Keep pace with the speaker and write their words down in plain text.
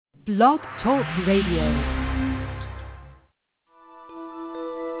Blog Talk Radio.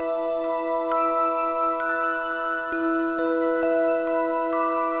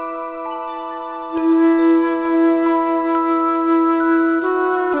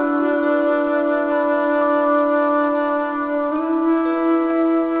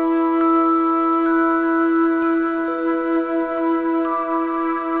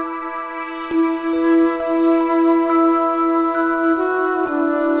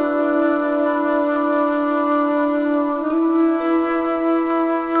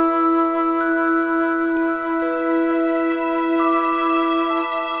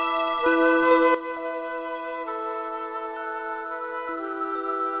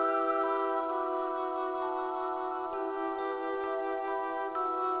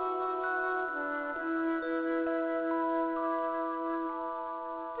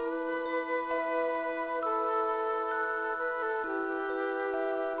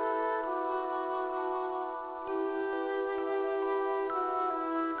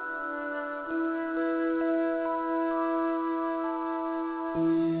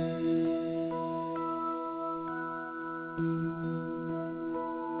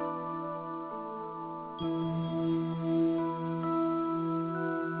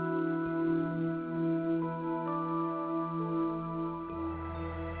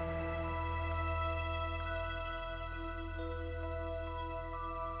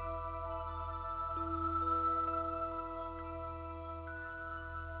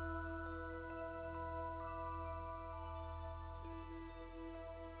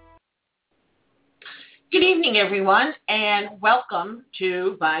 Good evening, everyone, and welcome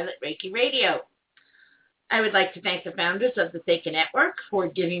to Violet Reiki Radio. I would like to thank the founders of the Reiki Network for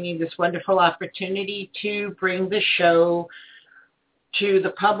giving me this wonderful opportunity to bring the show to the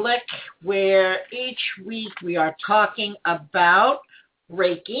public, where each week we are talking about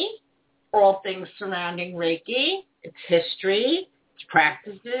Reiki, all things surrounding Reiki, its history, its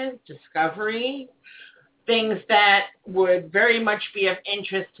practices, discovery, things that would very much be of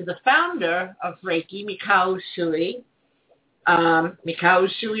interest to the founder of Reiki, Mikao Usui. Mikao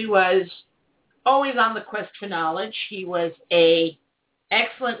Usui was always on the quest for knowledge. He was an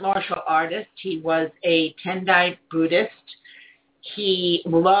excellent martial artist. He was a Tendai Buddhist. He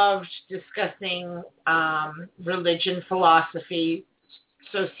loved discussing religion, philosophy,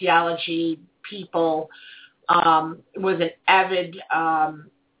 sociology, people, was an avid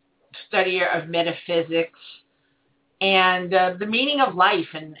studier of metaphysics and the meaning of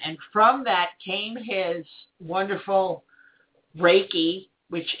life. And from that came his wonderful Reiki,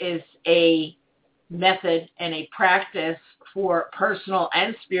 which is a method and a practice for personal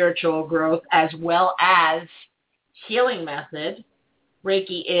and spiritual growth, as well as healing method.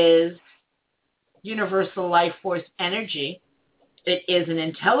 Reiki is universal life force energy. It is an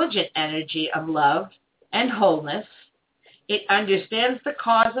intelligent energy of love and wholeness. It understands the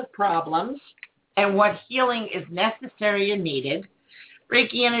cause of problems and what healing is necessary and needed.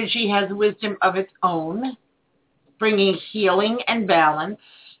 Reiki energy has wisdom of its own, bringing healing and balance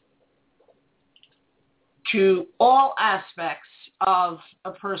to all aspects of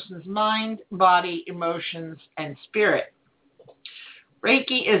a person's mind, body, emotions, and spirit.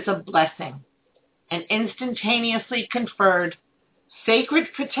 Reiki is a blessing, an instantaneously conferred sacred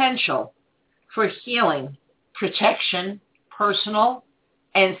potential for healing, protection, personal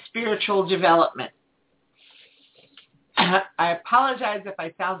and spiritual development. I apologize if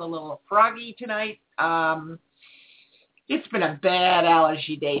I sound a little froggy tonight. It's been a bad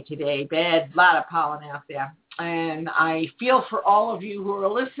allergy day today, lot of pollen out there. And I feel for all of you who are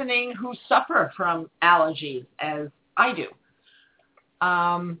listening who suffer from allergies, as I do.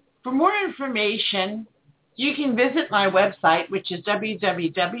 For more information, you can visit my website, which is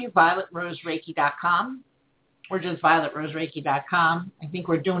www.violetrosereiki.com. or just violetrosereiki.com. I think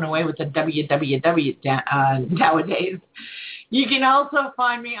we're doing away with the www nowadays. You can also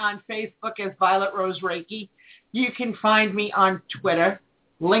find me on Facebook as Violet Rose Reiki. You can find me on Twitter,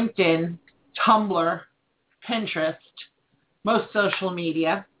 LinkedIn, Tumblr, Pinterest, most social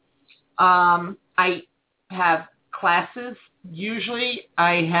media. I have classes. Usually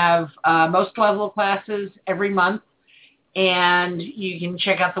I have most level classes every month. And you can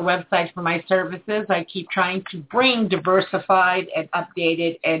check out the website for my services. I keep trying to bring diversified and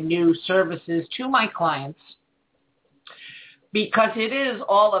updated and new services to my clients because it is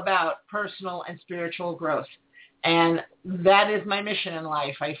all about personal and spiritual growth. And that is my mission in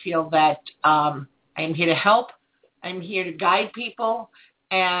life. I feel that I'm here to help. I'm here to guide people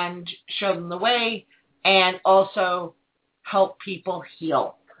and show them the way and also help people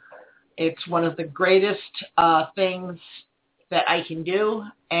heal. It's one of the greatest things that I can do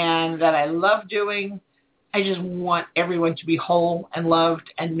and that I love doing. I just want everyone to be whole and loved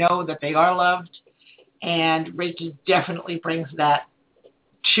and know that they are loved. And Reiki definitely brings that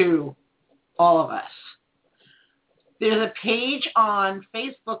to all of us. There's a page on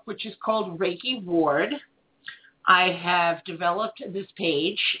Facebook which is called Reiki Ward. I have developed this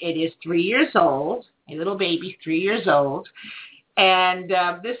page. It is 3 years old, a little baby, 3 years old. And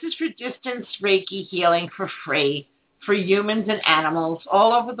this is for distance Reiki healing for free for humans and animals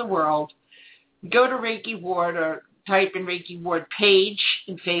all over the world. Go to Reiki Ward or type in Reiki Ward page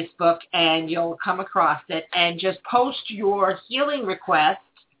in Facebook and you'll come across it, and just post your healing request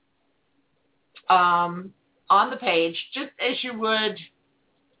on the page, just as you would,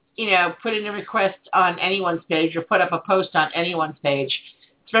 put in a request on anyone's page or put up a post on anyone's page.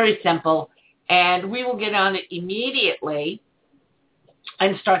 It's very simple, and we will get on it immediately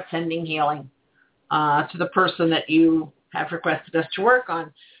and start sending healing to the person that you have requested us to work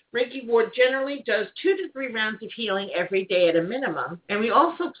on. Reiki Ward generally does 2 to 3 rounds of healing every day at a minimum, and we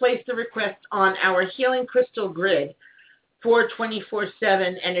also place the request on our healing crystal grid for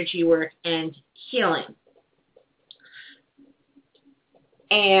 24/7 energy work and healing.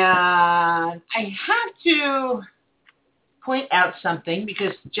 And I have to point out something,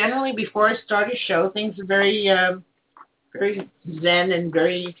 because generally before I start a show, things are very, very zen and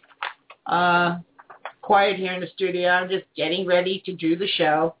very quiet here in the studio. I'm just getting ready to do the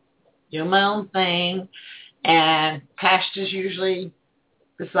show, do my own thing, and Pastor's usually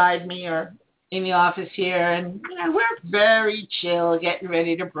beside me or in the office here, and we're very chill, getting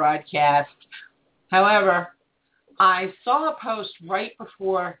ready to broadcast. However, I saw a post right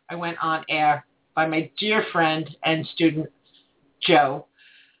before I went on air by my dear friend and student, Joe,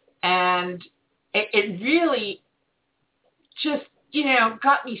 and it really just,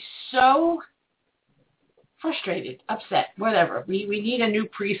 got me so frustrated, upset, whatever. We need a new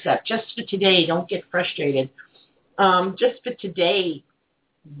precept. Just for today, don't get frustrated. Just for today,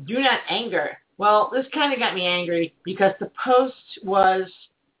 do not anger. Well, this kind of got me angry because the post was,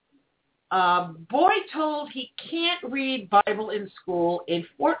 boy told he can't read Bible in school in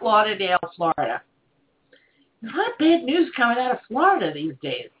Fort Lauderdale, Florida. There's a lot of bad news coming out of Florida these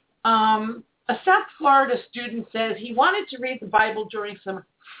days. A South Florida student says he wanted to read the Bible during some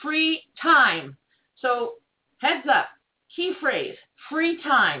free time. So, heads up, key phrase, free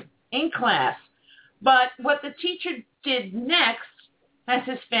time in class. But what the teacher did next has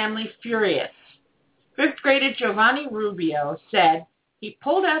his family furious. 5th grader Giovanni Rubio said he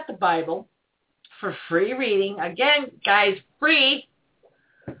pulled out the Bible for free reading, again, guys, free,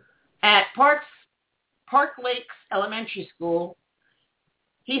 at Park Lakes Elementary School.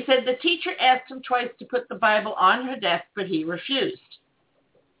 He said the teacher asked him twice to put the Bible on her desk, but he refused.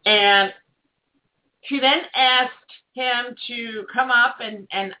 And she then asked him to come up,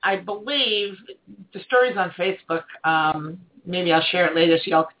 and I believe the story's on Facebook. Maybe I'll share it later so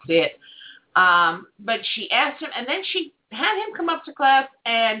y'all can see it. But she asked him, and then she had him come up to class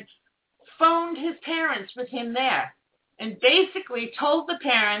and phoned his parents with him there, and basically told the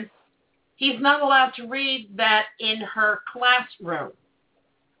parents he's not allowed to read that in her classroom.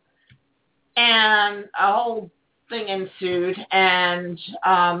 And a whole thing ensued, and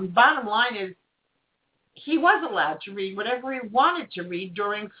bottom line is he was allowed to read whatever he wanted to read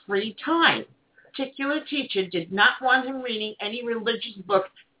during free time. The particular teacher did not want him reading any religious book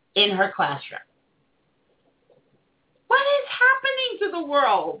in her classroom. What is happening to the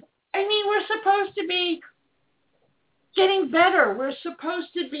world? I mean, we're supposed to be getting better. We're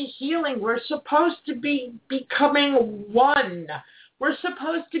supposed to be healing. We're supposed to be becoming one. We're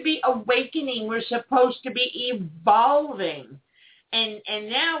supposed to be awakening. We're supposed to be evolving. And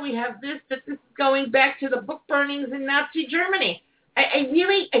now we have this is going back to the book burnings in Nazi Germany. I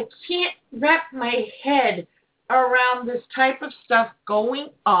can't wrap my head around this type of stuff going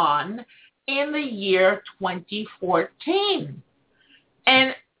on in the year 2014.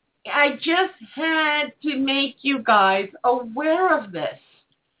 And I just had to make you guys aware of this.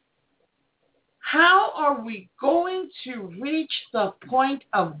 How are we going to reach the point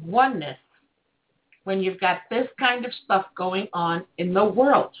of oneness when you've got this kind of stuff going on in the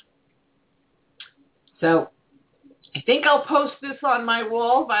world? So I think I'll post this on my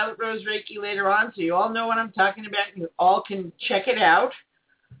wall, Violet Rose Reiki, later on, so you all know what I'm talking about. You all can check it out.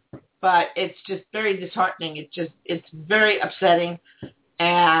 But it's just very disheartening. It's very upsetting.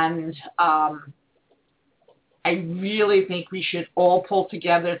 And I really think we should all pull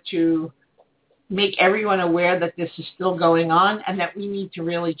together to make everyone aware that this is still going on and that we need to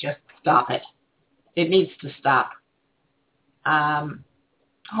really just stop it. It needs to stop.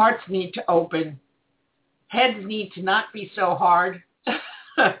 Hearts need to open, heads need to not be so hard.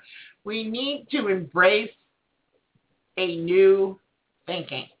 We need to embrace a new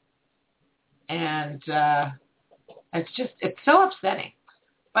thinking. And it's so upsetting.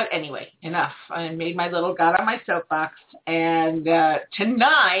 But anyway, enough. I got on my soapbox. And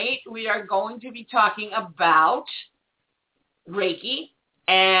tonight we are going to be talking about Reiki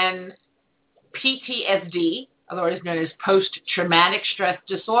and PTSD, otherwise known as post-traumatic stress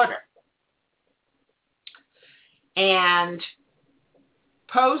disorder. And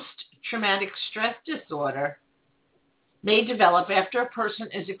post-traumatic stress disorder may develop after a person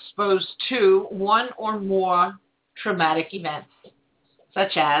is exposed to one or more traumatic events,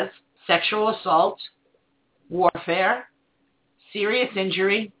 such as sexual assault, warfare, serious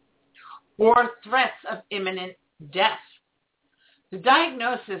injury, or threats of imminent death. The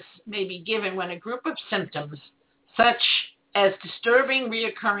diagnosis may be given when a group of symptoms, such as disturbing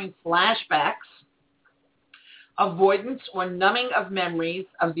reoccurring flashbacks, avoidance or numbing of memories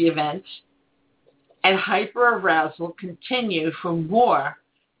of the event, and hyperarousal continue for more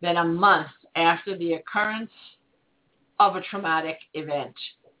than a month after the occurrence of a traumatic event.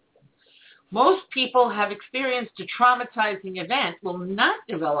 Most people have experienced a traumatizing event will not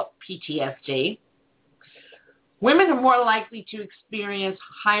develop PTSD. Women are more likely to experience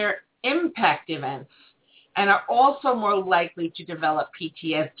higher impact events and are also more likely to develop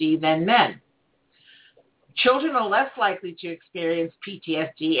PTSD than men. Children are less likely to experience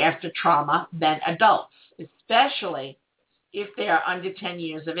PTSD after trauma than adults, especially if they are under 10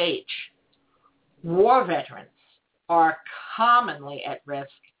 years of age. War veterans are commonly at risk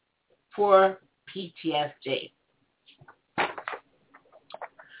for PTSD.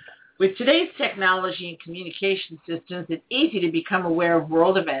 With today's technology and communication systems, it's easy to become aware of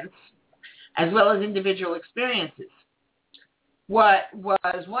world events as well as individual experiences. What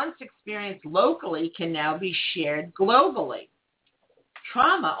was once experienced locally can now be shared globally.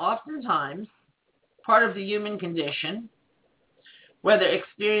 Trauma, oftentimes part of the human condition, whether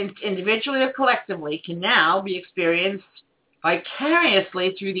experienced individually or collectively, can now be experienced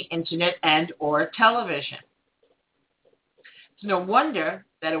vicariously through the internet and or television. It's no wonder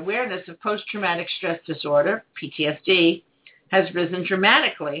that awareness of post-traumatic stress disorder, PTSD, has risen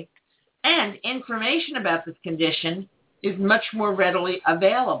dramatically, and information about this condition is much more readily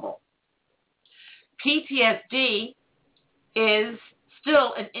available. PTSD is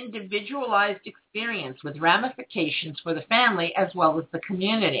still an individualized experience with ramifications for the family as well as the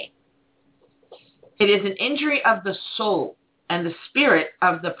community. It is an injury of the soul and the spirit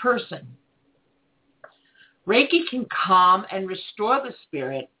of the person. Reiki can calm and restore the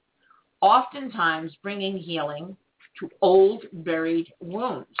spirit, oftentimes bringing healing to old buried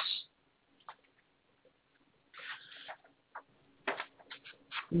wounds.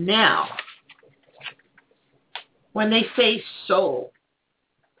 Now, when they say soul,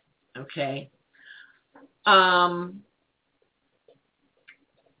 okay,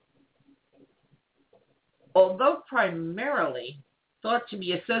 although primarily thought to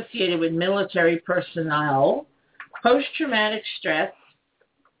be associated with military personnel, post-traumatic stress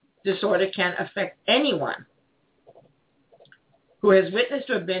disorder can affect anyone who has witnessed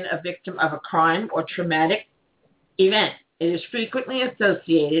or been a victim of a crime or traumatic event. It is frequently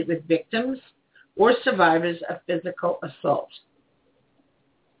associated with victims or survivors of physical assault.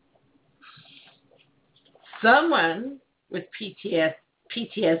 Someone with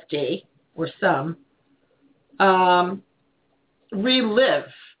PTSD, or some,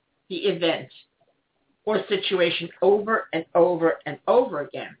 relive the event or situation over and over and over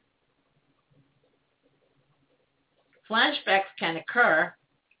again. Flashbacks can occur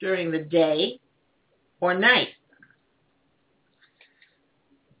during the day or night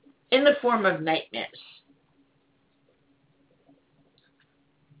in the form of nightmares.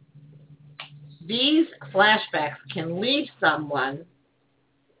 These flashbacks can leave someone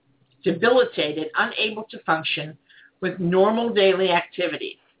debilitated, unable to function with normal daily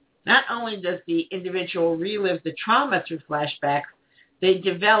activities. Not only does the individual relive the trauma through flashbacks, they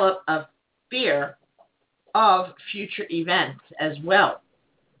develop a fear of future events as well.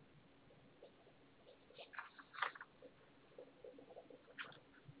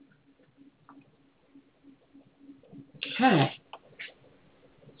 Okay.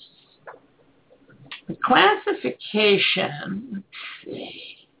 The classification, let's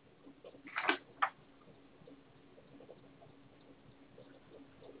see.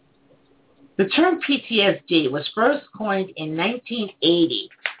 The term PTSD was first coined in 1980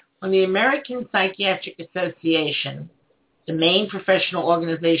 when the American Psychiatric Association, the main professional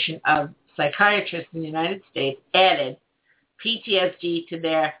organization of psychiatrists in the United States, added PTSD to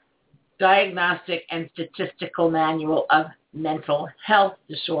their Diagnostic and Statistical Manual of Mental Health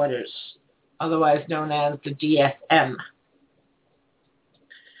Disorders, otherwise known as the DSM.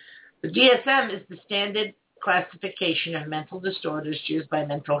 The DSM is the standard classification of mental disorders used by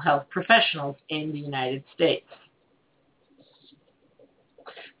mental health professionals in the United States.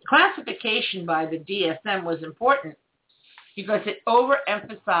 Classification by the DSM was important because it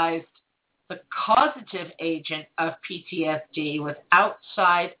overemphasized the causative agent of PTSD was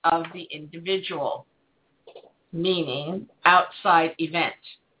outside of the individual, meaning outside event,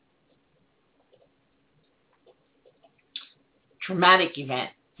 traumatic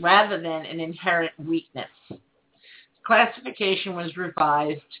event, rather than an inherent weakness. Classification was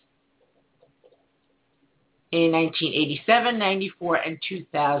revised in 1987, 94, and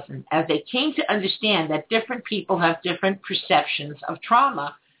 2000 as they came to understand that different people have different perceptions of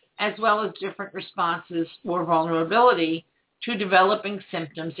trauma as well as different responses or vulnerability to developing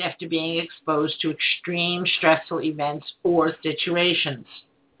symptoms after being exposed to extreme stressful events or situations.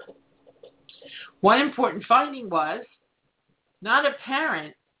 One important finding was not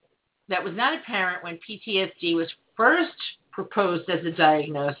apparent when PTSD was first proposed as a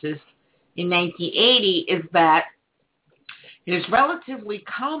diagnosis in 1980 is that it is relatively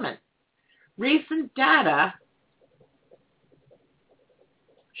common. Recent data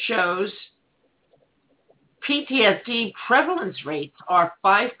shows PTSD prevalence rates are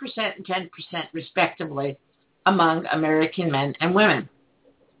 5% and 10% respectively among American men and women.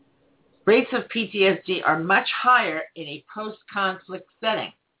 Rates of PTSD are much higher in a post-conflict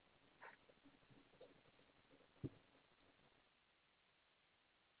setting.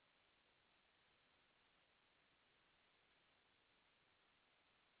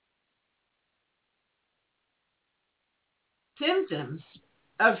 Symptoms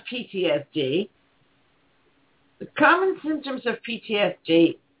of PTSD. The common symptoms of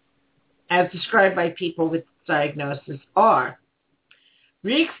PTSD, as described by people with diagnosis, are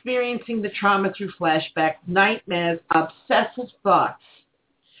re-experiencing the trauma through flashbacks, nightmares, obsessive thoughts.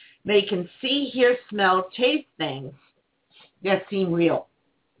 They can see, hear, smell, taste things that seem real.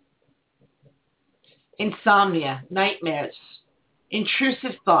 Insomnia, nightmares,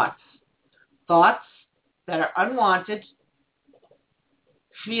 intrusive thoughts, thoughts that are unwanted,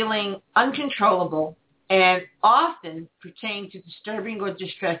 feeling uncontrollable, and often pertain to disturbing or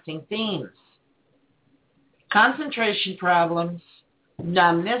distressing themes. Concentration problems,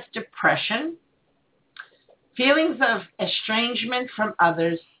 numbness, depression, feelings of estrangement from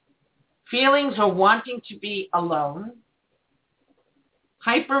others, feelings of wanting to be alone,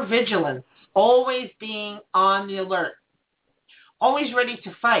 hypervigilance, always being on the alert, always ready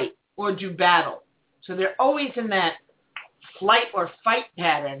to fight or do battle. So they're always in that flight or fight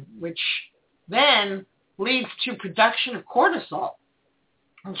pattern, which then leads to production of cortisol,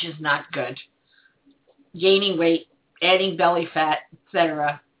 which is not good. Gaining weight, adding belly fat,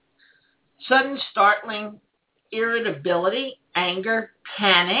 etc. Sudden startling irritability, anger,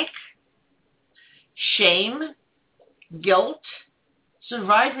 panic, shame, guilt,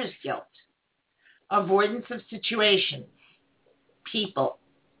 survivor's guilt, avoidance of situations, people,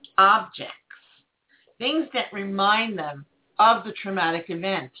 objects, things that remind them of the traumatic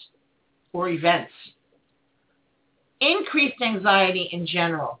event or events. Increased anxiety in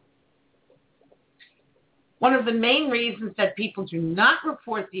general. One of the main reasons that people do not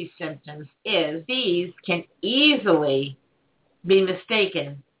report these symptoms is these can easily be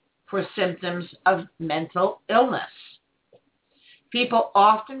mistaken for symptoms of mental illness. People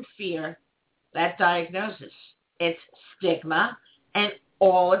often fear that diagnosis, its stigma, and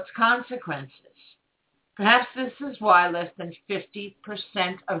all its consequences. Perhaps this is why less than 50%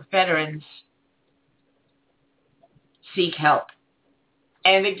 of veterans seek help.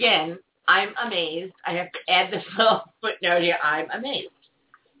 And again, I'm amazed. I have to add this little footnote here. I'm amazed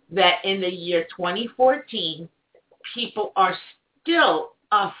that in the year 2014, people are still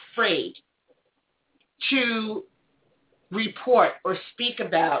afraid to report or speak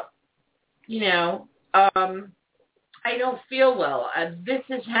about, I don't feel well. This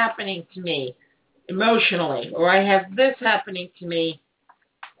is happening to me emotionally, or I have this happening to me,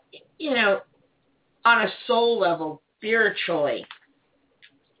 on a soul level, spiritually.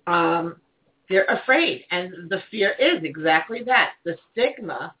 They're afraid, and the fear is exactly that, the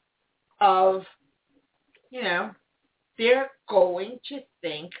stigma of, they're going to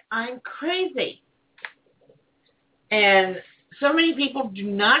think I'm crazy. And so many people do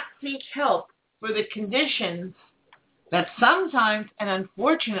not seek help for the conditions that sometimes and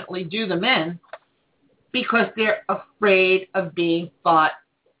unfortunately do them in because they're afraid of being thought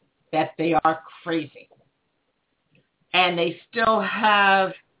that they are crazy. And they still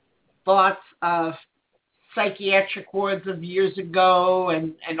have thoughts of psychiatric wards of years ago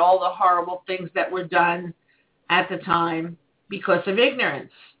and all the horrible things that were done at the time because of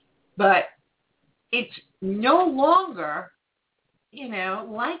ignorance. But it's no longer,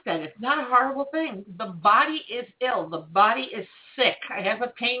 like that. It's not a horrible thing. The body is ill. The body is sick. I have a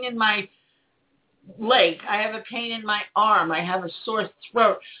pain in my leg. I have a pain in my arm. I have a sore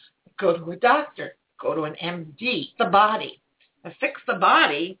throat. Go to a doctor. Go to an MD. The body. Fix the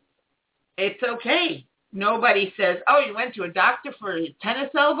body. It's okay. Nobody says, oh, you went to a doctor for a tennis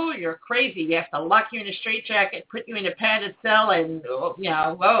elbow? You're crazy. We have to lock you in a straitjacket, put you in a padded cell, and,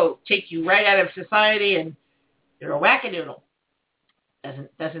 take you right out of society, and you're a wackadoodle.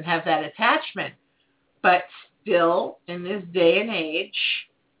 Doesn't have that attachment. But still, in this day and age,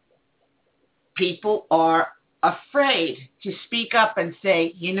 people are afraid to speak up and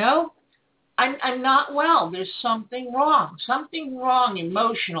say, I'm not well. There's something wrong. Something wrong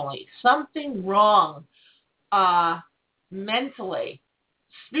emotionally. Something wrong mentally.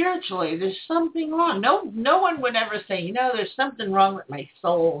 Spiritually, there's something wrong. No one would ever say, there's something wrong with my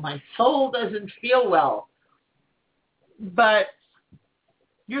soul. My soul doesn't feel well. But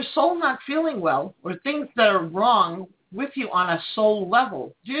your soul not feeling well, or things that are wrong with you on a soul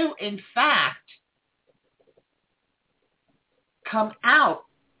level, do in fact come out,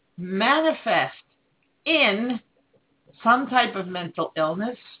 manifest in some type of mental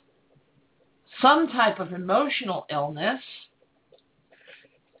illness, some type of emotional illness.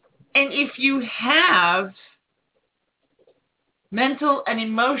 And if you have mental and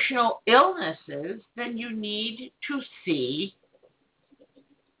emotional illnesses, then you need to see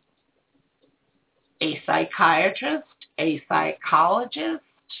a psychiatrist, a psychologist,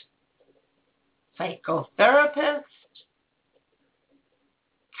 psychotherapist,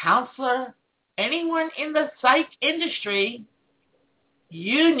 counselor, anyone in the psych industry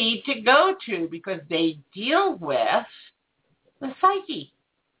you need to go to because they deal with the psyche.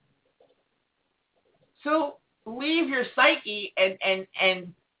 So leave your psyche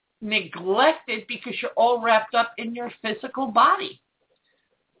and neglect it because you're all wrapped up in your physical body.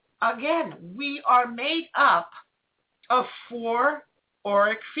 Again, we are made up of 4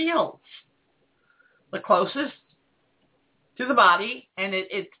 auric fields. The closest to the body, and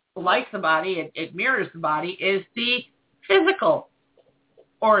it's like the body, it mirrors the body, is the physical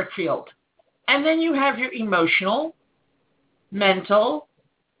auric field. And then you have your emotional, mental,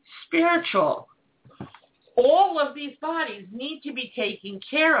 spiritual. All of these bodies need to be taken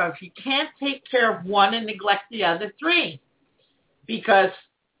care of. You can't take care of one and neglect the other 3 because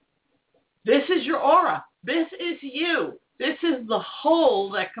this is your aura. This is you. This is the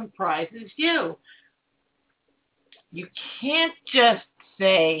whole that comprises you. You can't just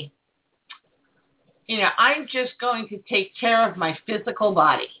say, I'm just going to take care of my physical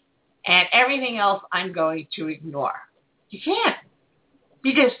body and everything else I'm going to ignore. You can't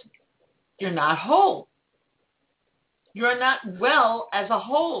because you're not whole. You're not well as a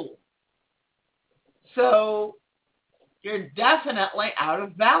whole. So you're definitely out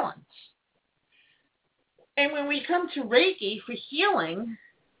of balance. And when we come to Reiki for healing,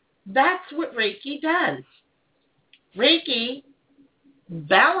 that's what Reiki does. Reiki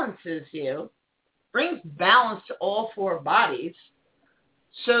balances you, brings balance to all 4 bodies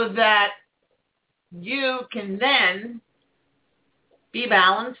so that you can then be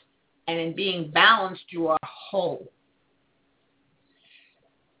balanced, and in being balanced, you are whole.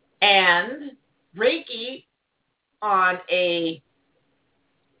 And Reiki, on a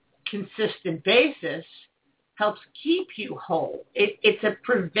consistent basis, helps keep you whole. It's a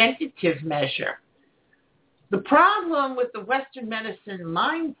preventative measure. The problem with the Western medicine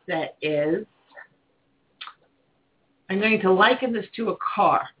mindset is, I'm going to liken this to a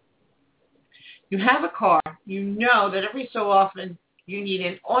car. You have a car, you know that every so often you need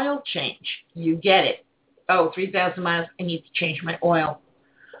an oil change. You get it. 3,000 miles, I need to change my oil.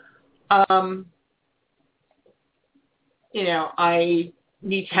 I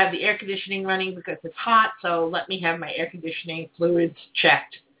need to have the air conditioning running because it's hot, so let me have my air conditioning fluids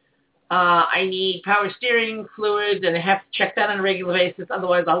checked. I need power steering fluids, and I have to check that on a regular basis.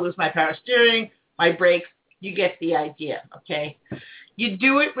 Otherwise, I'll lose my power steering, my brakes. You get the idea, okay? You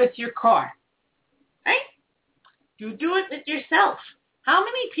do it with your car, right? You do it with yourself. How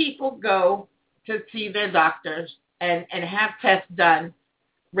many people go to see their doctors and have tests done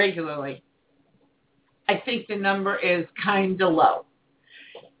regularly? I think the number is kind of low.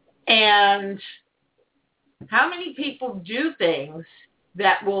 And how many people do things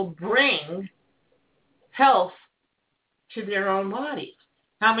that will bring health to their own bodies?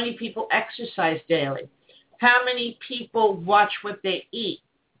 How many people exercise daily? How many people watch what they eat?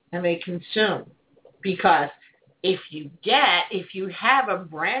 and they consume. Because if you have a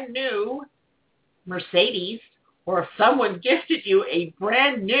brand new Mercedes, or if someone gifted you a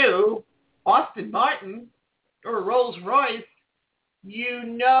brand new Aston Martin or Rolls Royce, you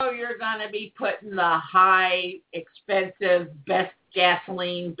know you're going to be putting the high, expensive, best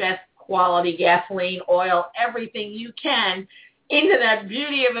gasoline, best quality gasoline, oil, everything you can into that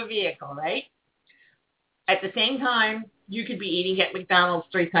beauty of a vehicle, right? At the same time, you could be eating at McDonald's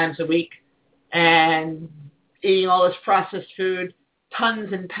 3 times a week and eating all this processed food,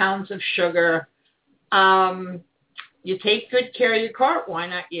 tons and pounds of sugar. You take good care of your car, why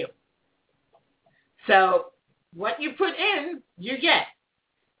not you? So what you put in, you get.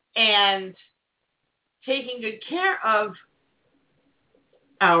 And taking good care of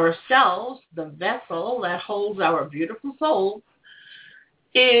ourselves, the vessel that holds our beautiful souls,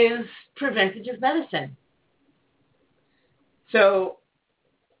 is preventative medicine. So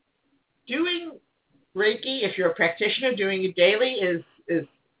doing Reiki, if you're a practitioner, doing it daily is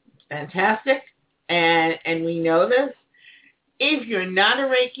fantastic, and we know this. If you're not a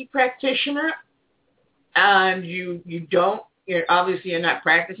Reiki practitioner, and you're not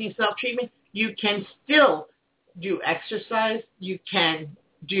practicing self-treatment, you can still do exercise. You can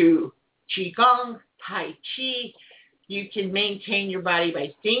do Qigong, Tai Chi. You can maintain your body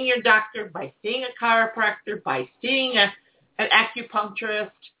by seeing your doctor, by seeing a chiropractor, by seeing an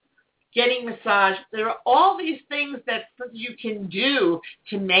acupuncturist, getting massage. There are all these things that you can do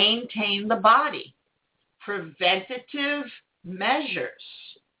to maintain the body. Preventative measures.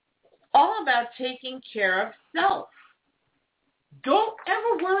 All about taking care of self. Don't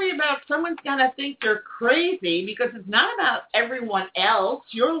ever worry about someone's going to think you're crazy, because it's not about everyone else.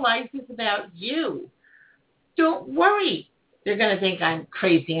 Your life is about you. Don't worry. They're going to think I'm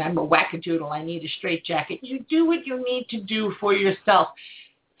crazy, I'm a wackadoodle, I need a straitjacket. You do what you need to do for yourself.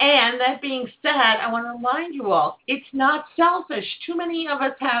 And that being said, I want to remind you all, it's not selfish. Too many of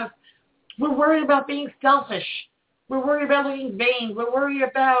us we're worried about being selfish. We're worried about being vain. We're worried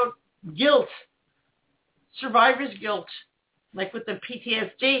about guilt, survivor's guilt, like with the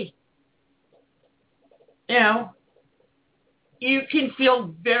PTSD. You can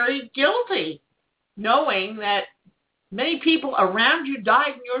feel very guilty knowing that many people around you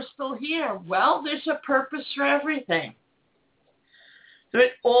died and you're still here. Well, there's a purpose for everything. So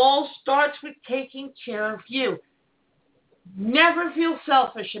it all starts with taking care of you. Never feel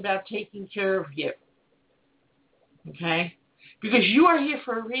selfish about taking care of you. Okay? Because you are here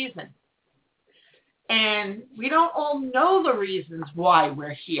for a reason. And we don't all know the reasons why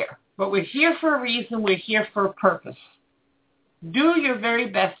we're here. But we're here for a reason. We're here for a purpose. Do your very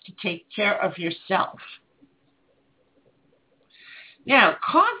best to take care of yourself. Now,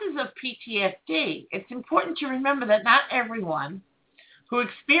 causes of PTSD. It's important to remember that not everyone who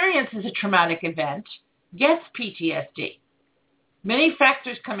experiences a traumatic event gets PTSD. Many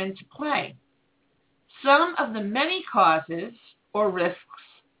factors come into play. Some of the many causes or risk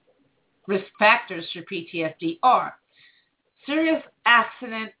factors for PTSD are serious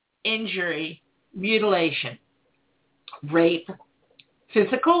accident, injury, mutilation, rape,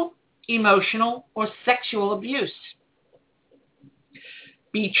 physical, emotional, or sexual abuse,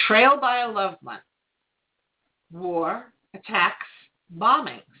 betrayal by a loved one, war, attacks,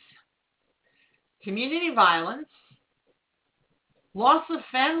 bombings, community violence, loss of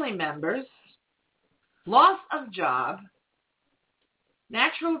family members, loss of job,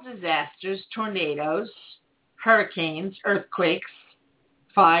 natural disasters, tornadoes, hurricanes, earthquakes,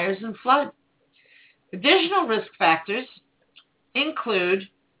 fires, and flood. Additional risk factors include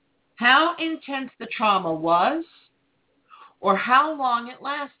how intense the trauma was or how long it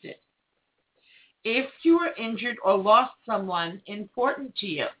lasted. If you were injured or lost someone important to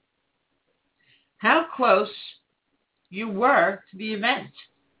you, how close you were to the event,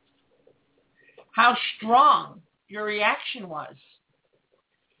 how strong your reaction was,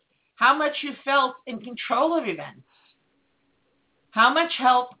 how much you felt in control of events, how much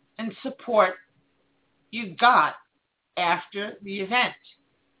help and support you got after the event.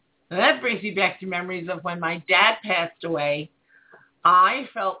 Now that brings me back to memories of when my dad passed away. I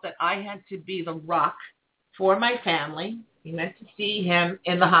felt that I had to be the rock for my family. We went to see him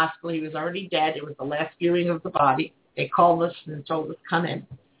in the hospital. He was already dead. It was the last viewing of the body. They called us and told us, come in.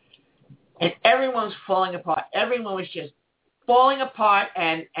 And everyone was falling apart. Everyone was just falling apart.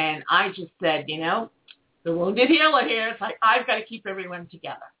 And I just said, the wounded healer here. It's like, I've got to keep everyone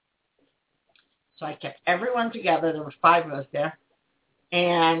together. So I kept everyone together. There were 5 of us there.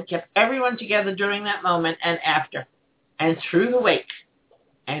 And kept everyone together during that moment and after. And through the wake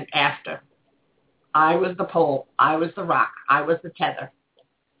and after. I was the pole. I was the rock. I was the tether.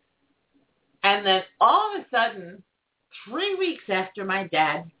 And then all of a sudden, 3 weeks after my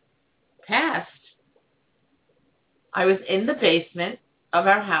dad passed, I was in the basement of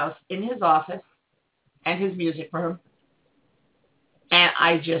our house, in his office and his music room, and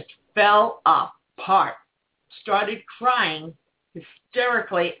I just fell apart, started crying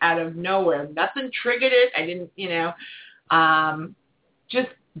hysterically out of nowhere. Nothing triggered it. I didn't, just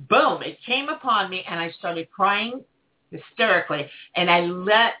boom, it came upon me, and I started crying hysterically, and I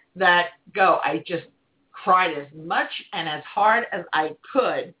let that go. I just cried as much and as hard as I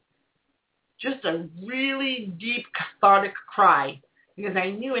could, just a really deep cathartic cry, because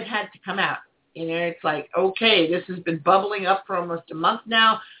I knew it had to come out. It's like, okay, this has been bubbling up for almost a month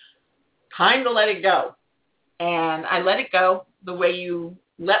now. Time to let it go. And I let it go the way you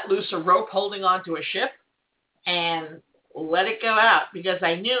let loose a rope holding onto a ship, and let it go out, because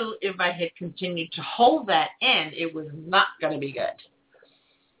I knew if I had continued to hold that in, it was not going to be good.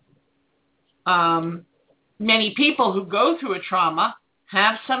 Many people who go through a trauma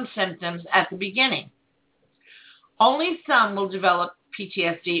have some symptoms at the beginning. Only some will develop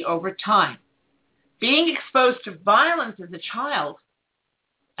PTSD over time. Being exposed to violence as a child,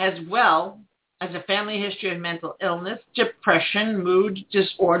 as well as a family history of mental illness, depression, mood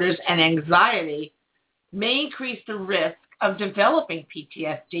disorders, and anxiety, may increase the risk of developing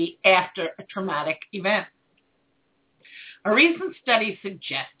PTSD after a traumatic event. A recent study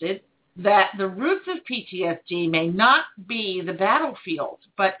suggested that the roots of PTSD may not be the battlefield,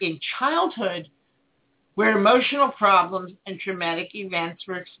 but in childhood, where emotional problems and traumatic events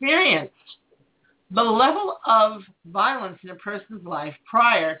were experienced. The level of violence in a person's life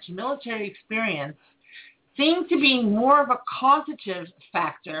prior to military experience seemed to be more of a causative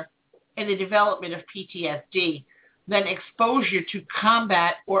factor in the development of PTSD than exposure to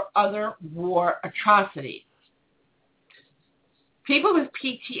combat or other war atrocities. People with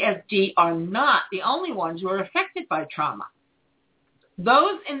PTSD are not the only ones who are affected by trauma.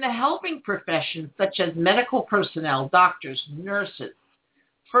 Those in the helping professions, such as medical personnel, doctors, nurses,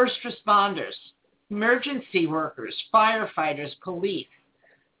 first responders, emergency workers, firefighters, police,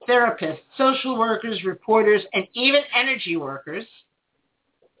 therapists, social workers, reporters, and even energy workers,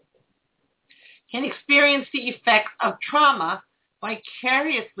 can experience the effects of trauma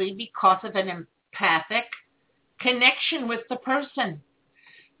vicariously because of an empathic connection with the person.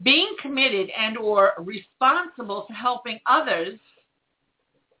 Being committed and or responsible for helping others,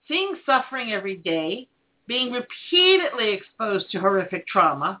 seeing suffering every day, being repeatedly exposed to horrific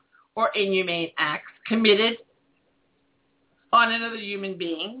trauma or inhumane acts committed on another human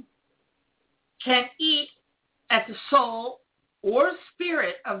being, can eat at the soul or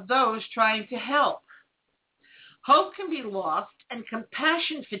spirit of those trying to help. Hope can be lost, and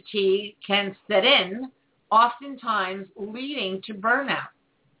compassion fatigue can set in, oftentimes leading to burnout.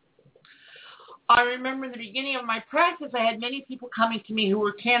 I remember in the beginning of my practice, I had many people coming to me who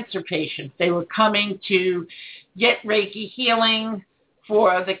were cancer patients. They were coming to get Reiki healing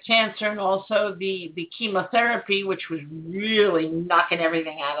for the cancer and also the chemotherapy, which was really knocking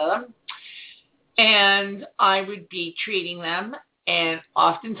everything out of them. And I would be treating them. And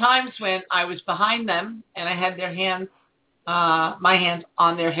oftentimes when I was behind them and I had their hands, my hands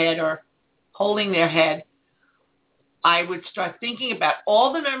on their head or holding their head, I would start thinking about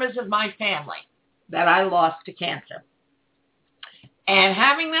all the members of my family that I lost to cancer. And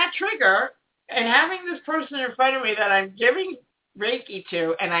having that trigger and having this person in front of me that I'm giving Reiki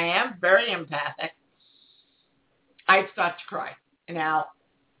to, and I am very empathic, I'd start to cry. Now,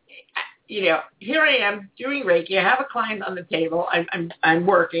 here I am doing Reiki. I have a client on the table. I'm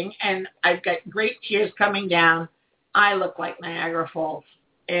working, and I've got great tears coming down. I look like Niagara Falls.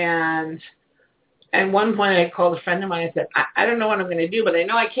 And at one point, I called a friend of mine and said, I don't know what I'm going to do, but I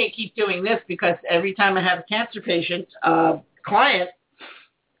know I can't keep doing this because every time I have a cancer patient, client,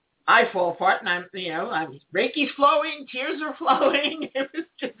 I fall apart, and I'm Reiki's flowing, tears are flowing.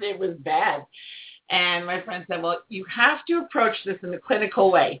 It was bad. And my friend said, well, you have to approach this in a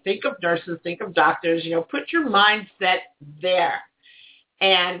clinical way. Think of nurses, think of doctors, put your mindset there.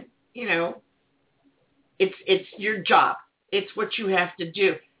 And, it's your job. It's what you have to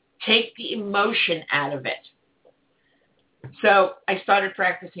do. Take the emotion out of it. So I started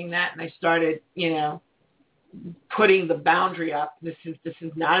practicing that, and I started, putting the boundary up. This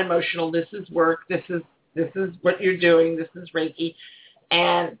is not emotional. This is work. This is what you're doing. This is Reiki.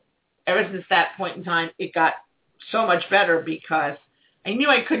 And ever since that point in time, it got so much better because I knew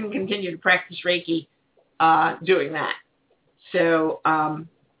I couldn't continue to practice Reiki doing that. So,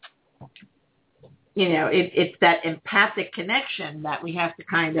 it's that empathic connection that we have to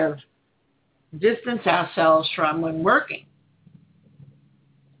kind of distance ourselves from when working.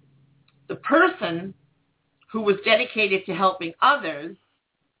 the person who was dedicated to helping others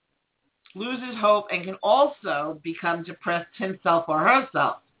loses hope and can also become depressed himself or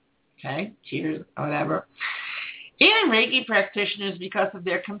herself. Okay, cheers, whatever. Even Reiki practitioners, because of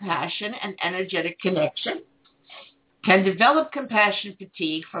their compassion and energetic connection, can develop compassion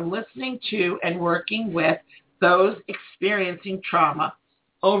fatigue from listening to and working with those experiencing trauma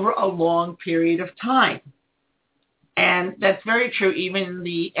over a long period of time. And that's very true even in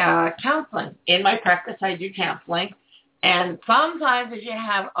the counseling. In my practice, I do counseling. And sometimes if you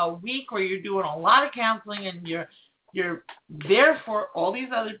have a week where you're doing a lot of counseling and you're there for all these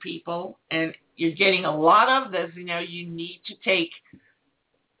other people and you're getting a lot of this, you need to take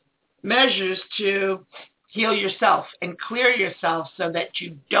measures to heal yourself and clear yourself so that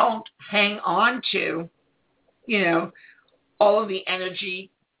you don't hang on to, all of the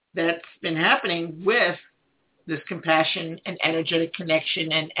energy that's been happening with this compassion and energetic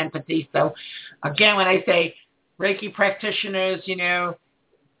connection and empathy. So again, when I say Reiki practitioners,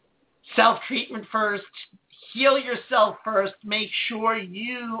 self-treatment first, heal yourself first, make sure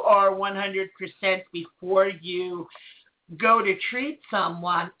you are 100% before you go to treat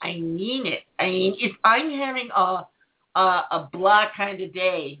someone. I mean it. I mean, if I'm having a blah kind of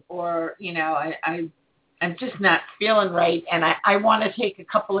day or, I'm just not feeling right and I want to take a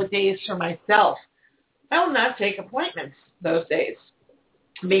couple of days for myself, I will not take appointments those days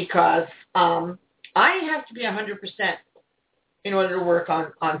because I have to be 100% in order to work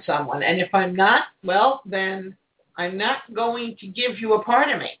on someone. And if I'm not, well, then I'm not going to give you a part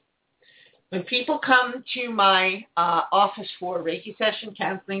of me. When people come to my office for a Reiki session,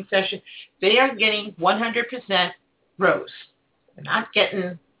 counseling session, they are getting 100% Rose. They're not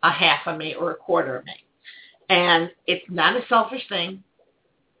getting a half of me or a quarter of me. And it's not a selfish thing.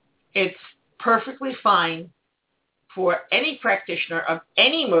 It's perfectly fine for any practitioner of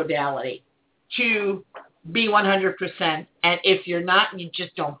any modality to be 100%. And if you're not and you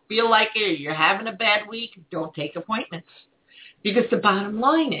just don't feel like it or you're having a bad week, don't take appointments. Because the bottom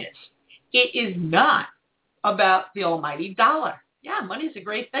line is, it is not about the almighty dollar. Yeah, money's a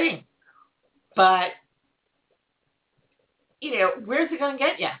great thing. But, where's it going to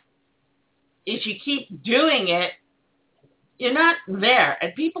get you? If you keep doing it, you're not there.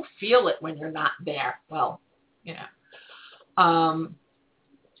 And people feel it when you're not there. Well, and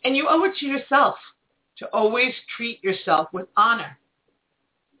you owe it to yourself to always treat yourself with honor.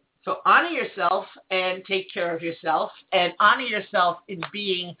 So honor yourself and take care of yourself and honor yourself in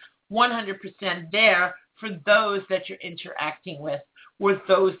being 100% there for those that you're interacting with or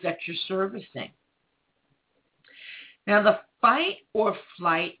those that you're servicing. Now, the fight or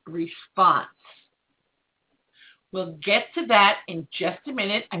flight response. We'll get to that in just a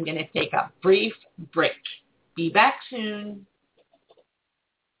minute. I'm going to take a brief break. Be back soon.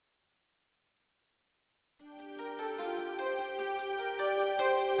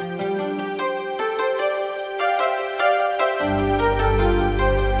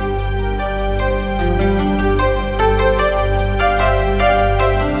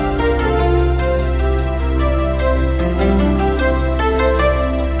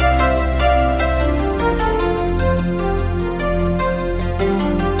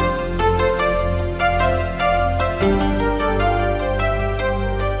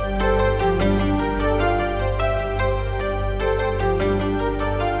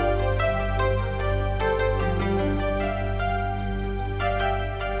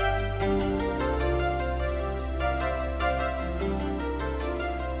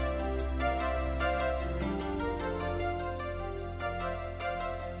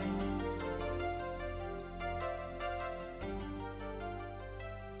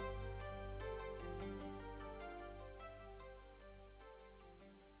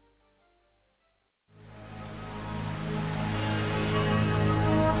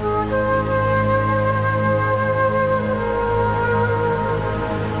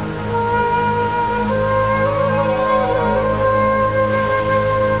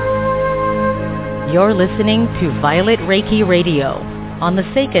 You're listening to Violet Reiki Radio on the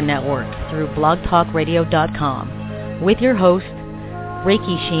Seika Network through blogtalkradio.com with your host,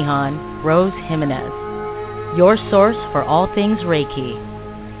 Reiki Shihan Rose Jimenez, your source for all things Reiki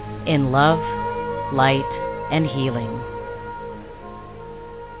in love, light, and healing.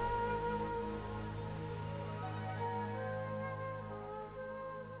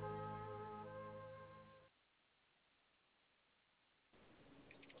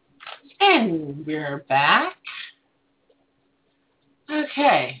 And we're back.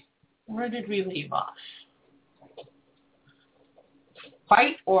 Okay, where did we leave off?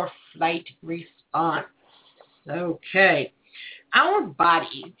 Fight or flight response. Okay, our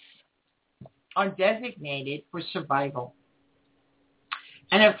bodies are designated for survival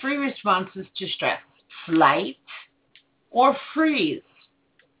and have three responses to stress: flight or freeze.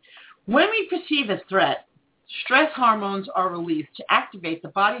 When we perceive a threat, stress hormones are released to activate the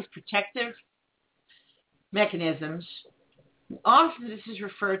body's protective mechanisms. Often this is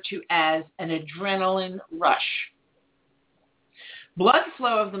referred to as an adrenaline rush. Blood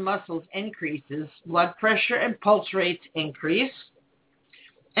flow of the muscles increases, blood pressure and pulse rates increase,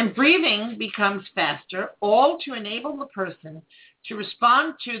 and breathing becomes faster, all to enable the person to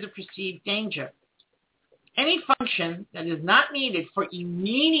respond to the perceived danger. Any function that is not needed for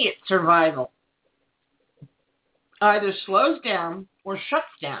immediate survival either slows down or shuts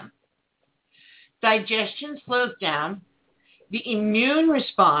down. Digestion slows down, the immune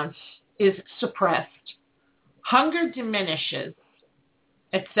response is suppressed, hunger diminishes,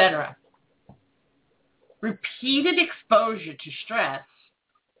 etc. Repeated exposure to stress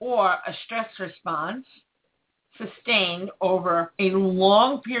or a stress response sustained over a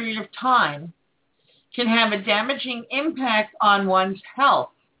long period of time can have a damaging impact on one's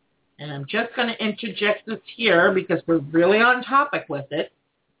health. And I'm just going to interject this here because we're really on topic with it.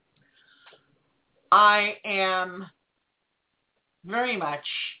 I am very much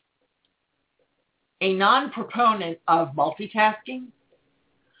a non-proponent of multitasking.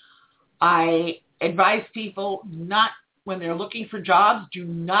 I advise people not, when they're looking for jobs, do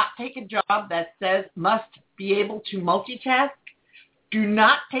not take a job that says must be able to multitask. Do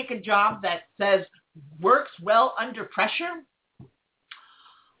not take a job that says works well under pressure.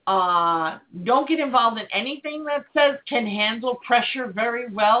 Don't get involved in anything that says can handle pressure very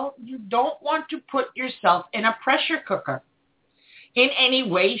well. You don't want to put yourself in a pressure cooker in any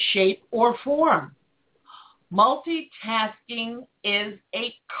way, shape, or form. Multitasking is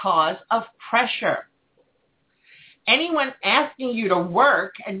a cause of pressure. Anyone asking you to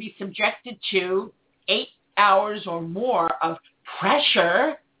work and be subjected to 8 hours or more of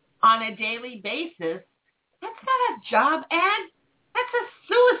pressure on a daily basis, that's not a job ad. That's a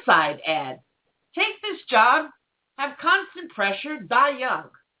suicide ad. Take this job, have constant pressure, die young.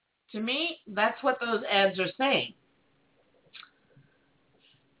 To me, that's what those ads are saying.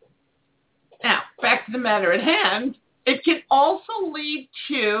 Now, back to the matter at hand, it can also lead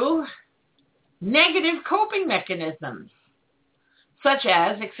to negative coping mechanisms, such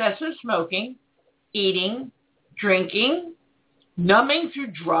as excessive smoking, eating, drinking, numbing through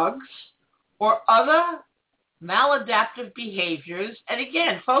drugs, or other maladaptive behaviors. And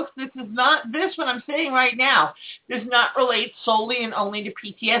again, folks, this what I'm saying right now does not relate solely and only to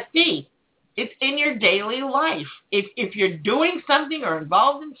PTSD. It's in your daily life. If you're doing something or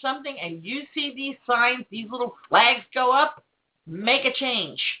involved in something and you see these signs, these little flags go up, make a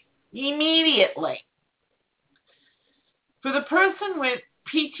change immediately. For the person with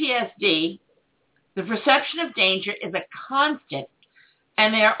PTSD, the perception of danger is a constant,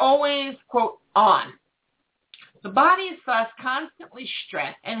 and they are always, quote, on. The body is thus constantly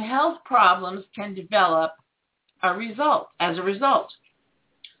stressed, and health problems can develop as a result.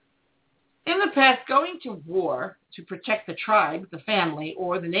 In the past, going to war to protect the tribe, the family,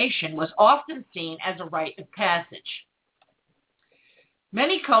 or the nation was often seen as a rite of passage.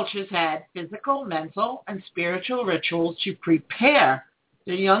 Many cultures had physical, mental, and spiritual rituals to prepare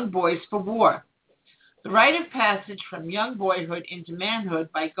their young boys for war. The rite of passage from young boyhood into manhood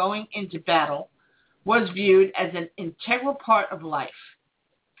by going into battle was viewed as an integral part of life.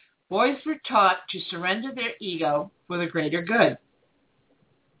 Boys were taught to surrender their ego for the greater good.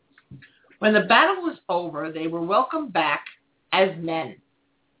 When the battle was over, they were welcomed back as men.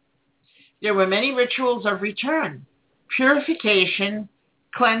 There were many rituals of return, purification,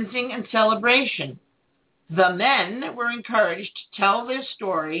 cleansing, and celebration. The men were encouraged to tell their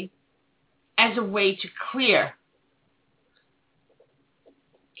story as a way to clear,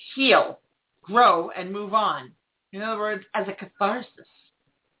 heal, grow, and move on. In other words, as a catharsis.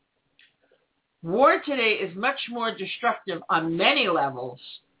 War today is much more destructive on many levels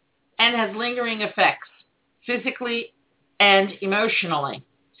and has lingering effects, physically and emotionally.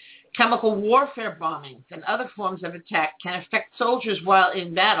 Chemical warfare bombings and other forms of attack can affect soldiers while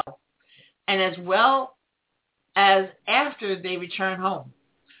in battle, and as well as after they return home.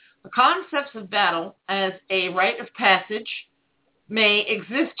 The concepts of battle as a rite of passage may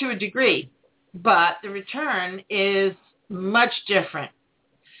exist to a degree, but the return is much different.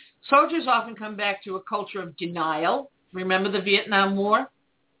 Soldiers often come back to a culture of denial. Remember the Vietnam War?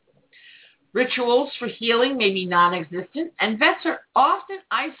 Rituals for healing may be non-existent, and vets are often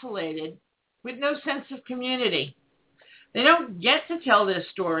isolated with no sense of community. They don't get to tell their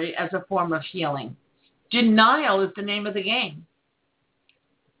story as a form of healing. Denial is the name of the game.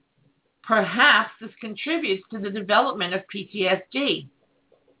 Perhaps this contributes to the development of PTSD.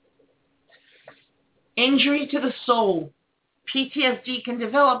 Injury to the soul. PTSD can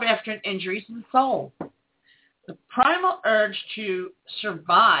develop after an injury to the soul. The primal urge to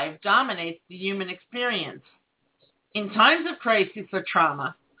survive dominates the human experience. In times of crisis or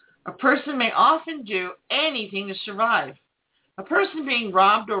trauma, a person may often do anything to survive. A person being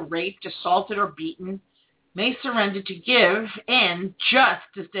robbed or raped, assaulted or beaten may surrender to give in just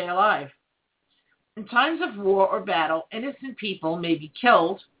to stay alive. In times of war or battle, innocent people may be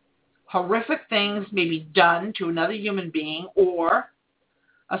killed, horrific things may be done to another human being, or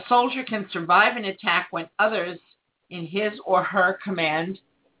a soldier can survive an attack when others in his or her command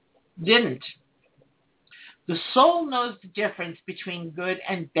didn't. The soul knows the difference between good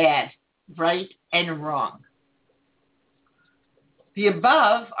and bad, right and wrong. The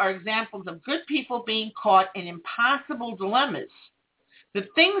above are examples of good people being caught in impossible dilemmas. The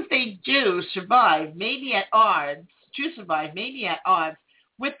things they do survive may be at odds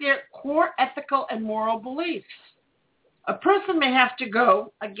with their core ethical and moral beliefs. A person may have to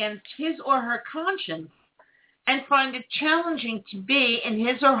go against his or her conscience and find it challenging to be in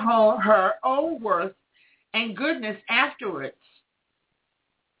his or her own worth and goodness afterwards.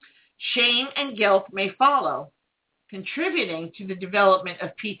 Shame and guilt may follow, contributing to the development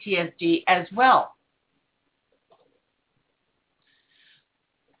of PTSD as well.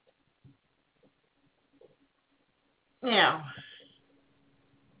 Now,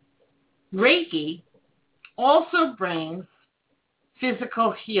 Reiki also brings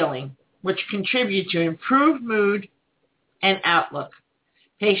physical healing, which contribute to improved mood and outlook.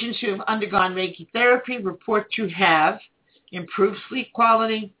 Patients who have undergone Reiki therapy report to have improved sleep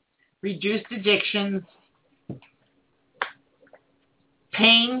quality, reduced addictions,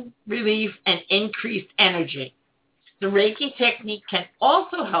 pain relief, and increased energy. The Reiki technique can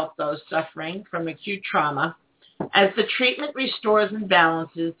also help those suffering from acute trauma, as the treatment restores and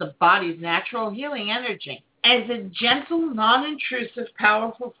balances the body's natural healing energy. As a gentle, non-intrusive,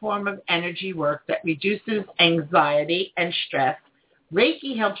 powerful form of energy work that reduces anxiety and stress,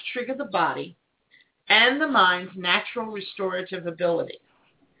 Reiki helps trigger the body and the mind's natural restorative abilities.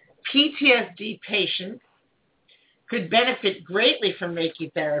 PTSD patients could benefit greatly from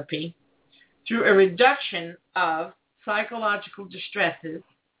Reiki therapy through a reduction of psychological distresses,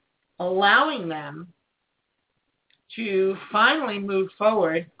 allowing them to finally move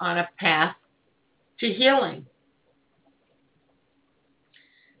forward on a path to healing.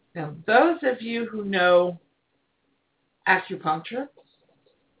 Now, those of you who know acupuncture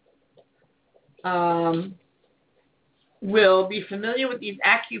will be familiar with these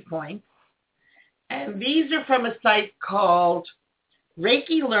acupoints, and these are from a site called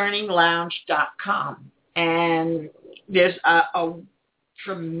ReikiLearningLounge.com, and there's a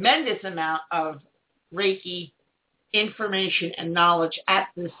tremendous amount of Reiki information and knowledge at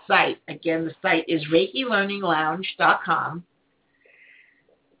this site. Again, the site is ReikiLearningLounge.com,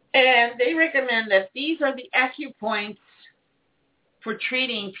 and they recommend that these are the acupoints for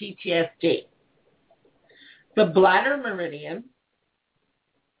treating PTSD. The bladder meridian,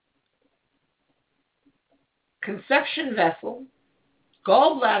 conception vessel,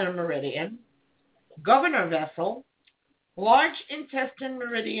 gallbladder meridian, governor vessel, large intestine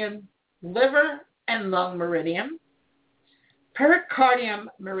meridian, liver and lung meridian, pericardium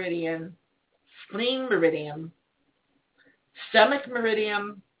meridian, spleen meridian, stomach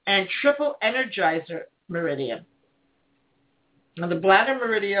meridian, and triple energizer meridian. Now, the bladder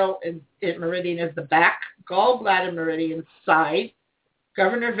meridian is the back, gallbladder meridian side,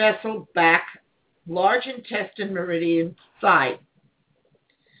 governor vessel back, large intestine meridian side,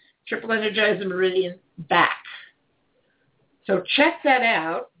 triple energizer meridian back. So check that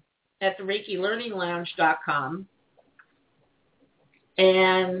out at the ReikiLearningLounge.com,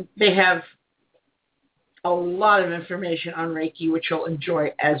 and they have a lot of information on Reiki, which you'll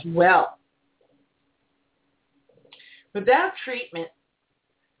enjoy as well. Without treatment,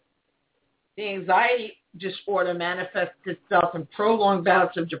 the anxiety disorder manifests itself in prolonged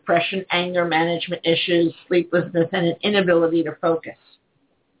bouts of depression, anger management issues, sleeplessness, and an inability to focus.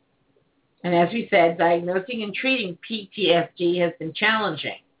 And as we said, diagnosing and treating PTSD has been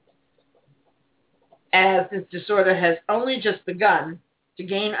challenging, as this disorder has only just begun to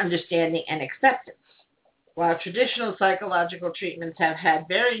gain understanding and acceptance. While traditional psychological treatments have had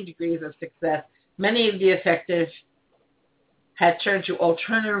varying degrees of success, many of the effective had turned to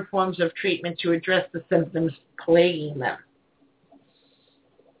alternative forms of treatment to address the symptoms plaguing them.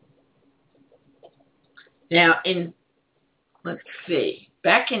 Now,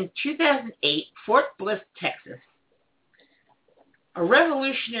 back in 2008, Fort Bliss, Texas, a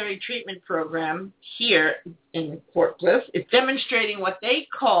revolutionary treatment program here in Fort Bliss is demonstrating what they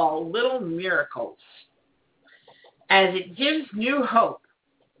call little miracles, as it gives new hope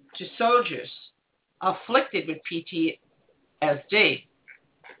to soldiers afflicted with PTSD.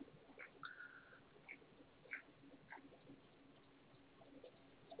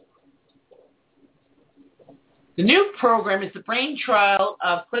 The new program is the brainchild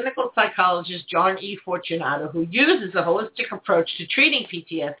of clinical psychologist John E. Fortunato, who uses a holistic approach to treating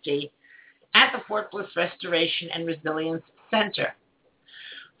PTSD at the Fort Bliss Restoration and Resilience Center.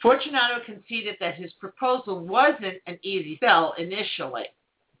 Fortunato conceded that his proposal wasn't an easy sell initially,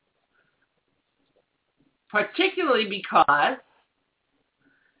 particularly because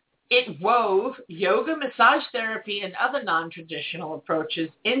it wove yoga, massage therapy, and other non-traditional approaches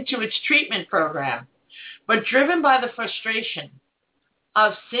into its treatment program. But driven by the frustration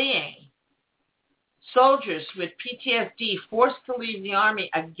of seeing soldiers with PTSD forced to leave the Army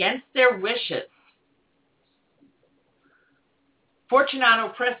against their wishes,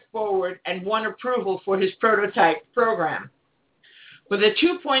 Fortunato pressed forward and won approval for his prototype program. With a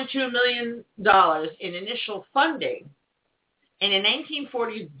 $2.2 million in initial funding in a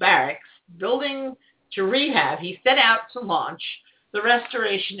 1940s barracks building to rehab, he set out to launch the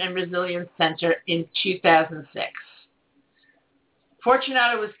Restoration and Resilience Center in 2006.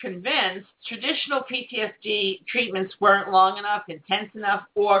 Fortunato was convinced traditional PTSD treatments weren't long enough, intense enough,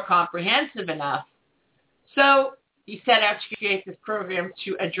 or comprehensive enough. So he set out to create this program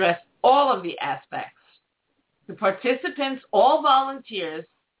to address all of the aspects. The participants, all volunteers,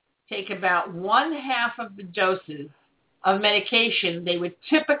 take about 1/2 of the doses of medication they would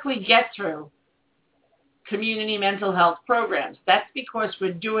typically get through community mental health programs. That's because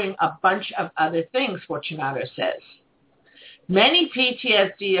we're doing a bunch of other things, Fortunato says. Many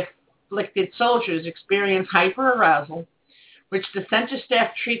PTSD-afflicted soldiers experience hyperarousal, which the center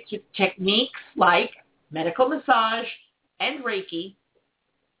staff treats with techniques like medical massage and Reiki,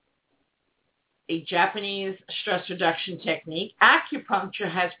 a Japanese stress reduction technique. Acupuncture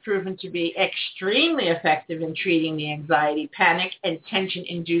has proven to be extremely effective in treating the anxiety, panic, and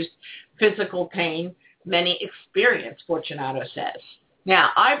tension-induced physical pain many experience, Fortunato says.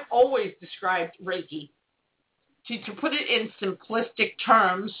 Now, I've always described Reiki to put it in simplistic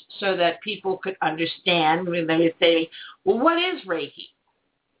terms so that people could understand when they would say, well, what is Reiki?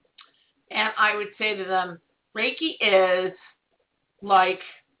 And I would say to them, Reiki is like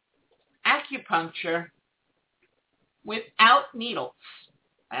acupuncture without needles.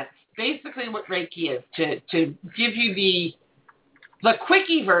 That's basically what Reiki is. To give you the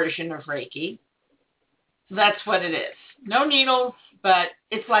quickie version of Reiki, that's what it is. No needles, but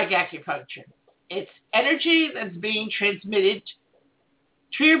it's like acupuncture. It's energy that's being transmitted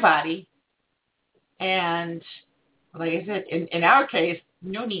to your body. And like I said, in our case,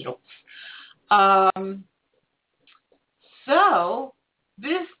 no needles. So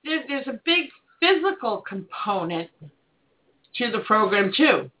there's a big physical component to the program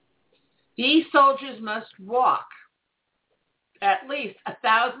too. These soldiers must walk at least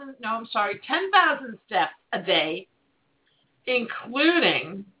 10,000 steps a day,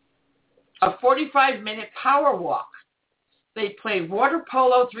 including a 45-minute power walk. They play water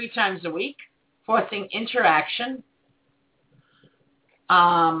polo 3 times a week, forcing interaction.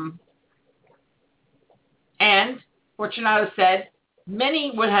 And Fortunato said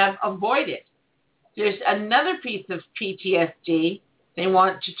many would have avoided. There's another piece of PTSD they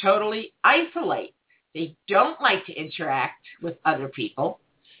want to totally isolate. They don't like to interact with other people,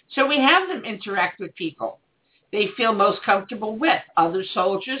 so we have them interact with people they feel most comfortable with, other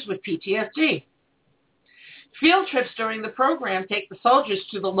soldiers with PTSD. Field trips during the program take the soldiers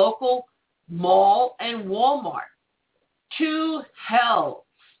to the local mall and Walmart, 2 hells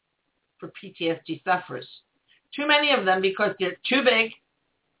for PTSD sufferers. Too many of them because they're too big,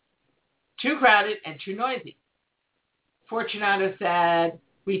 too crowded, and too noisy. Fortunato said,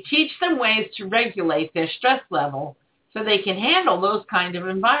 we teach them ways to regulate their stress level so they can handle those kind of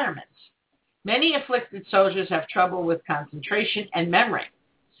environments. Many afflicted soldiers have trouble with concentration and memory.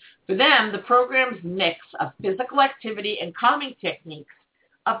 For them, the program's mix of physical activity and calming techniques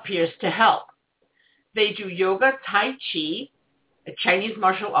appears to help. They do yoga, Tai Chi, a Chinese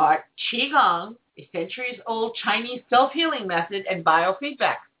martial art, Qigong, a centuries-old Chinese self-healing method, and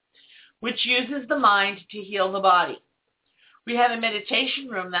biofeedback, which uses the mind to heal the body. We have a meditation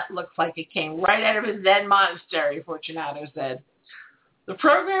room that looks like it came right out of a Zen monastery, Fortunato said. The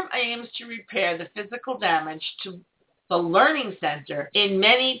program aims to repair the physical damage to the learning center in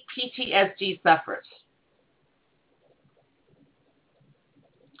many PTSD sufferers.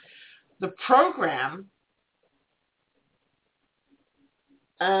 The program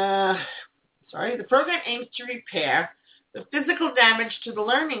The program aims to repair the physical damage to the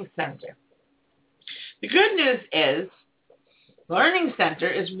learning center. The good news is the learning center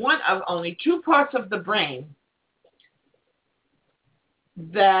is one of only 2 parts of the brain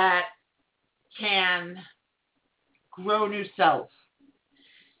that can grow new cells.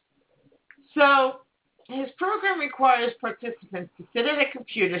 So his program requires participants to sit at a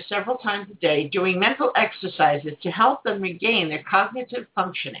computer several times a day doing mental exercises to help them regain their cognitive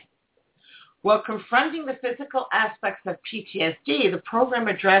functioning. While confronting the physical aspects of PTSD, the program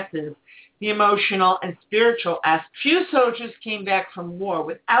addresses the emotional and spiritual aspects. Few soldiers came back from war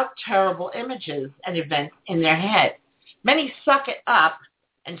without terrible images and events in their head. Many suck it up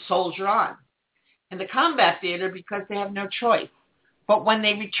and soldier on in the combat theater because they have no choice. But when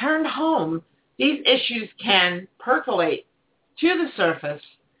they return home, these issues can percolate to the surface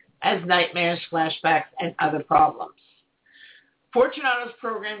as nightmares, flashbacks, and other problems. Fortunato's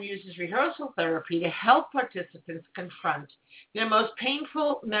program uses rehearsal therapy to help participants confront their most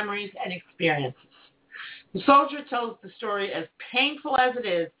painful memories and experiences. The soldier tells the story as painful as it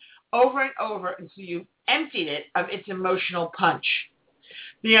is over and over until you've emptied it of its emotional punch.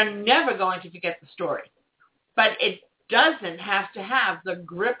 They are never going to forget the story, but it doesn't have to have the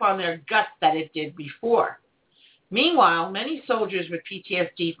grip on their guts that it did before. Meanwhile, many soldiers with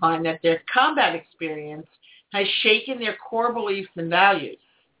PTSD find that their combat experience has shaken their core beliefs and values.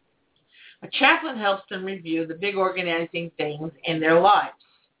 A chaplain helps them review the big organizing things in their lives.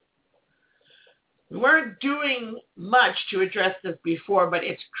 We weren't doing much to address this before, but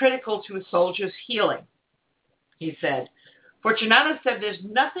it's critical to a soldier's healing, he said. Fortunato said there's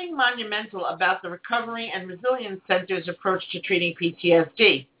nothing monumental about the Recovery and Resilience Center's approach to treating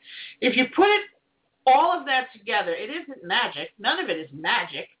PTSD. If you put all of that together, it isn't magic. None of it is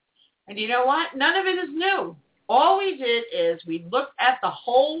magic. And you know what? None of it is new. All we did is we looked at the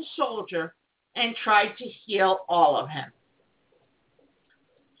whole soldier and tried to heal all of him.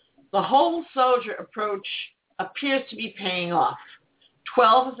 The whole soldier approach appears to be paying off.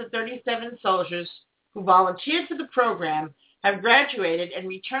 12 of the 37 soldiers who volunteered for the program have graduated and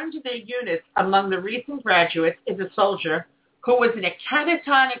returned to their units. Among the recent graduates is a soldier who was in a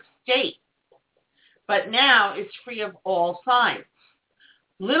catatonic state, but now is free of all signs.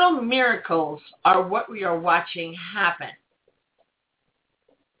 Little miracles are what we are watching happen.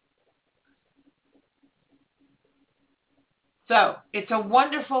 So it's a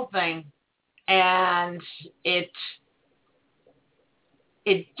wonderful thing, and it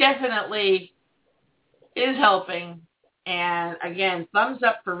definitely is helping. And again, thumbs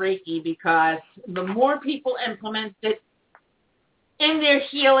up for Reiki, because the more people implement it in their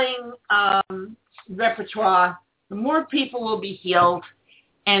healing repertoire, the more people will be healed,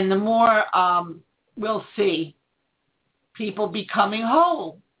 and the more we'll see people becoming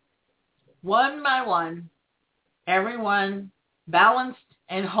whole. One by one, everyone balanced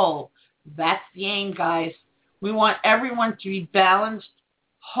and whole. That's the aim, guys. We want everyone to be balanced,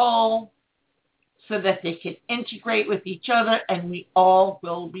 whole, so that they can integrate with each other, and we all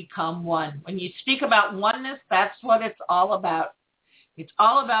will become one. When you speak about oneness, that's what it's all about. It's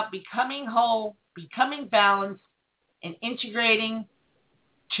all about becoming whole, becoming balanced, and integrating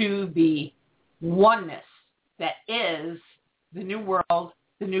to the oneness that is the new world,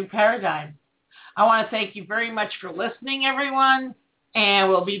 the new paradigm. I want to thank you very much for listening, everyone, and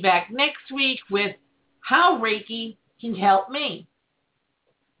we'll be back next week with how Reiki can help me.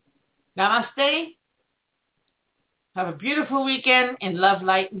 Namaste. Have a beautiful weekend in love,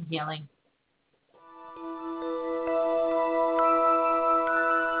 light, and healing.